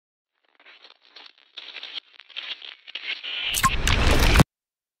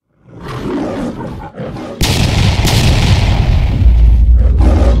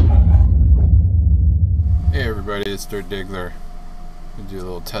Hey, it's Diggler. We'll do a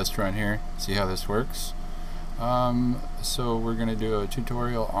little test run here, see how this works. So we're going to do a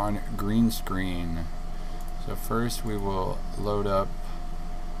tutorial on green screen. So first we will load up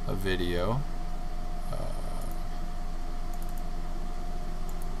a video.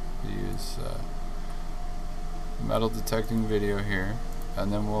 Use metal detecting video here,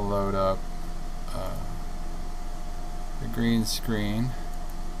 and then we'll load up the green screen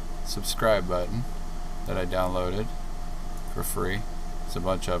subscribe button that I downloaded for free. It's a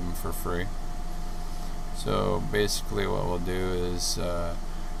bunch of them for free. So basically what we'll do is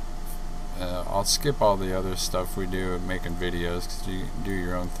I'll skip all the other stuff we do making videos because you do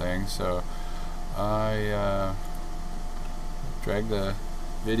your own thing. So I drag the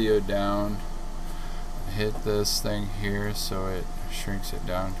video down, hit this thing here so it shrinks it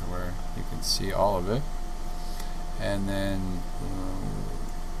down to where you can see all of it, and then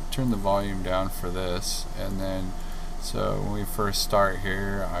turn the volume down for this. And then so when we first start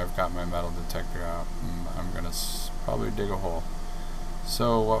here, I've got my metal detector out and I'm gonna probably dig a hole.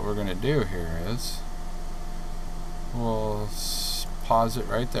 So what we're gonna do here is we'll pause it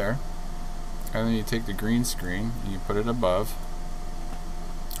right there, and then you take the green screen and you put it above,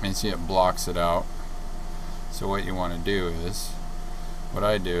 and you see it blocks it out. So what you want to do is, what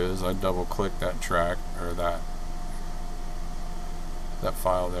I do is I double click that track or that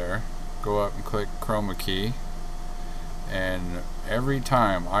file there, go up and click Chroma key, and every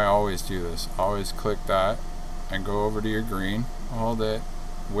time I always do this, always click that and go over to your green, hold it,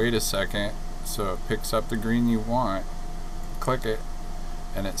 wait a second so it picks up the green you want, click it,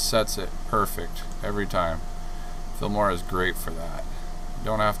 and it sets it perfect every time. FIlmora is great for that. You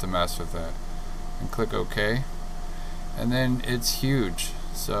don't have to mess with it. And click OK, and then it's huge.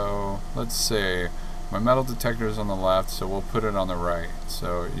 So let's say my metal detector is on the left, so we'll put it on the right.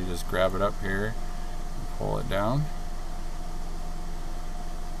 So you just grab it up here and pull it down.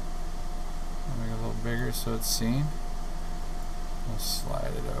 I'll make it a little bigger so it's seen. We'll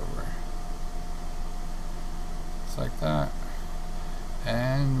slide it over. Just like that.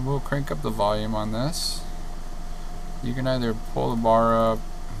 And we'll crank up the volume on this. You can either pull the bar up,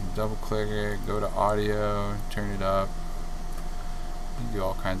 double click it, go to audio, turn it up. You can do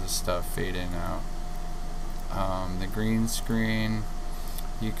all kinds of stuff, fade in and out. The green screen,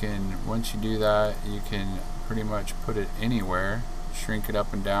 you can, once you do that, you can pretty much put it anywhere, shrink it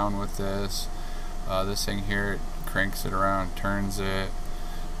up and down with this. This thing here, it cranks it around, turns it.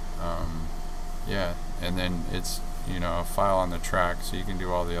 Yeah, and then it's, you know, a file on the track, so you can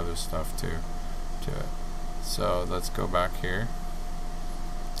do all the other stuff too to it. So let's go back here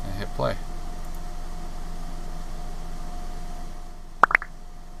and hit play.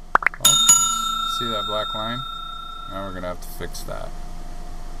 Well, see that black line? Now we're gonna have to fix that.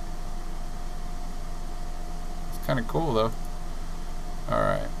 It's kind of cool though.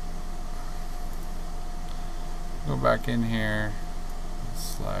 Alright. Go back in here,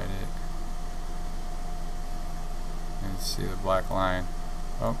 slide it, and see the black line.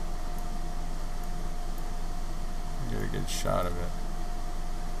 Oh. Get a good shot of it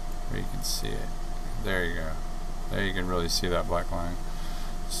where you can see it. There you go. There you can really see that black line.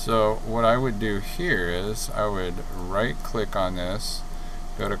 So what I would do here is I would right click on this,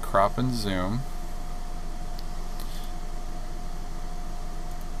 go to crop and zoom,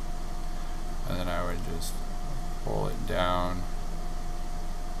 and then I would just pull it down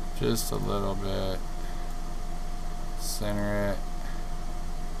just a little bit, center it.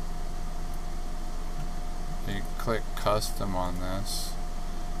 You click custom on this,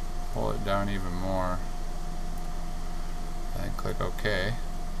 pull it down even more, and click OK,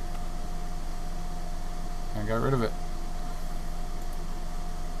 and got rid of it.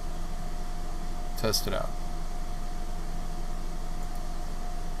 Test it out.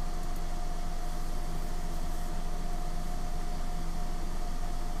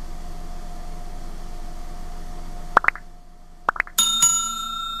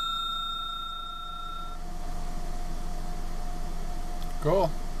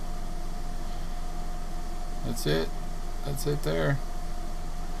 Cool. That's it. That's it there.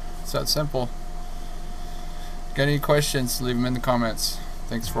 It's that simple. Got any questions? Leave them in the comments.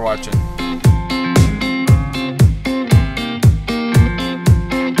 Thanks for watching.